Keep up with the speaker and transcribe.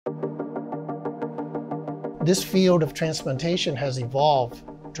This field of transplantation has evolved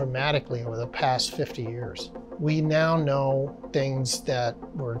dramatically over the past 50 years. We now know things that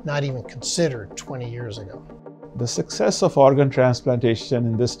were not even considered 20 years ago. The success of organ transplantation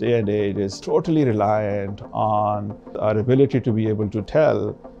in this day and age is totally reliant on our ability to be able to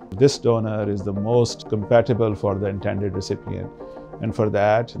tell this donor is the most compatible for the intended recipient. And for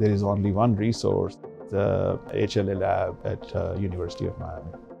that, there is only one resource, the IHL lab at University of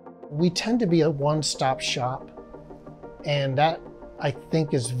Miami. We tend to be a one-stop shop, and that I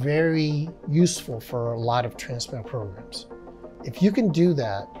think is very useful for a lot of transplant programs. If you can do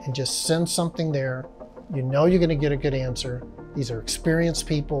that and just send something there, you know you're going to get a good answer. These are experienced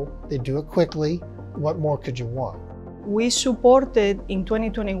people. They do it quickly. What more could you want? We supported in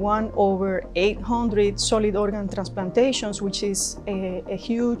 2021 over 800 solid organ transplantations, which is a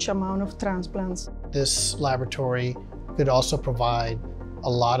huge amount of transplants. This laboratory could also provide a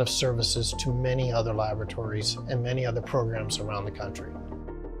lot of services to many other laboratories and many other programs around the country.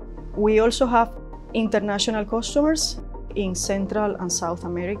 We also have international customers in Central and South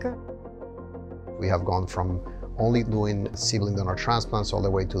America. We have gone from only doing sibling donor transplants all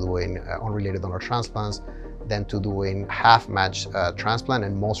the way to doing unrelated donor transplants, then to doing half-match transplant,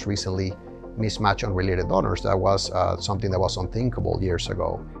 and most recently mismatch unrelated donors. That was something that was unthinkable years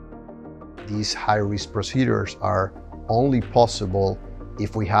ago. These high-risk procedures are only possible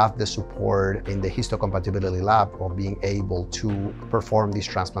if we have the support in the histocompatibility lab of being able to perform these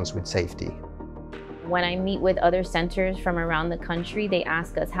transplants with safety. When I meet with other centers from around the country, they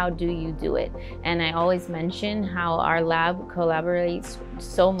ask us, how do you do it? And I always mention how our lab collaborates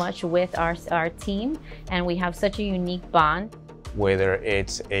so much with our team, and we have such a unique bond. Whether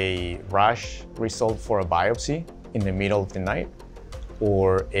it's a rush result for a biopsy in the middle of the night,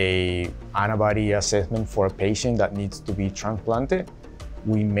 or an antibody assessment for a patient that needs to be transplanted,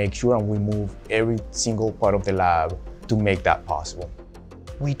 we make sure and we move every single part of the lab to make that possible.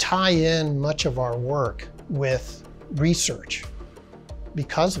 We tie in much of our work with research.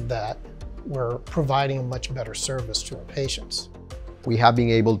 Because of that, we're providing a much better service to our patients. We have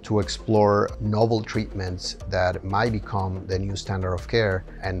been able to explore novel treatments that might become the new standard of care,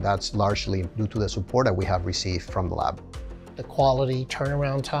 and that's largely due to the support that we have received from the lab. The quality,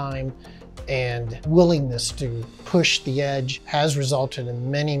 turnaround time, and willingness to push the edge has resulted in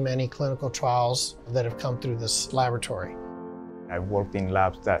many, many clinical trials that have come through this laboratory. I've worked in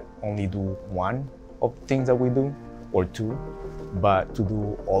labs that only do one of the things that we do, or two, but to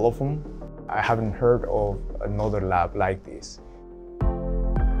do all of them, I haven't heard of another lab like this.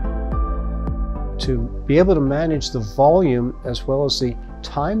 To be able to manage the volume as well as the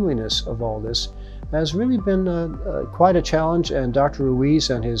timeliness of all this has really been quite a challenge, and Dr. Ruiz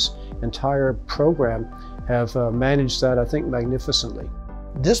and his entire program have managed that, I think, magnificently.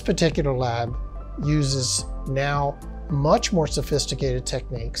 This particular lab uses now much more sophisticated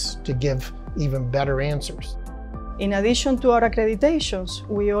techniques to give even better answers. In addition to our accreditations,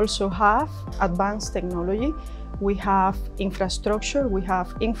 we also have advanced technology, we have infrastructure, we have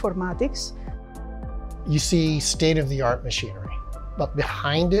informatics. You see state-of-the-art machinery, but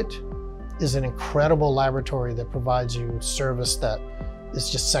behind it is an incredible laboratory that provides you service that is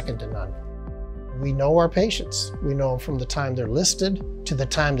just second to none. We know our patients. We know from the time they're listed to the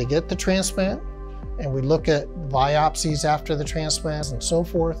time to get the transplant, and we look at biopsies after the transplants and so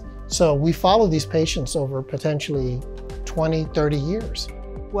forth. So we follow these patients over potentially 20, 30 years.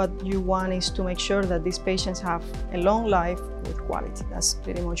 What you want is to make sure that these patients have a long life with quality. That's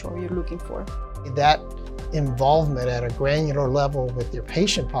pretty much what you're looking for. That involvement at a granular level with your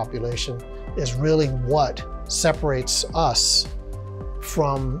patient population is really what separates us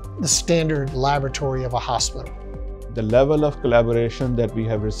from the standard laboratory of a hospital. The level of collaboration that we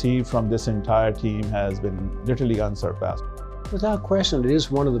have received from this entire team has been literally unsurpassed. Without question, it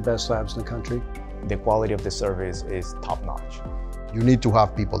is one of the best labs in the country. The quality of the service is top-notch. You need to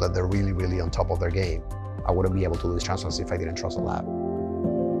have people that they're really, really on top of their game. I wouldn't be able to do these transplants if I didn't trust the lab.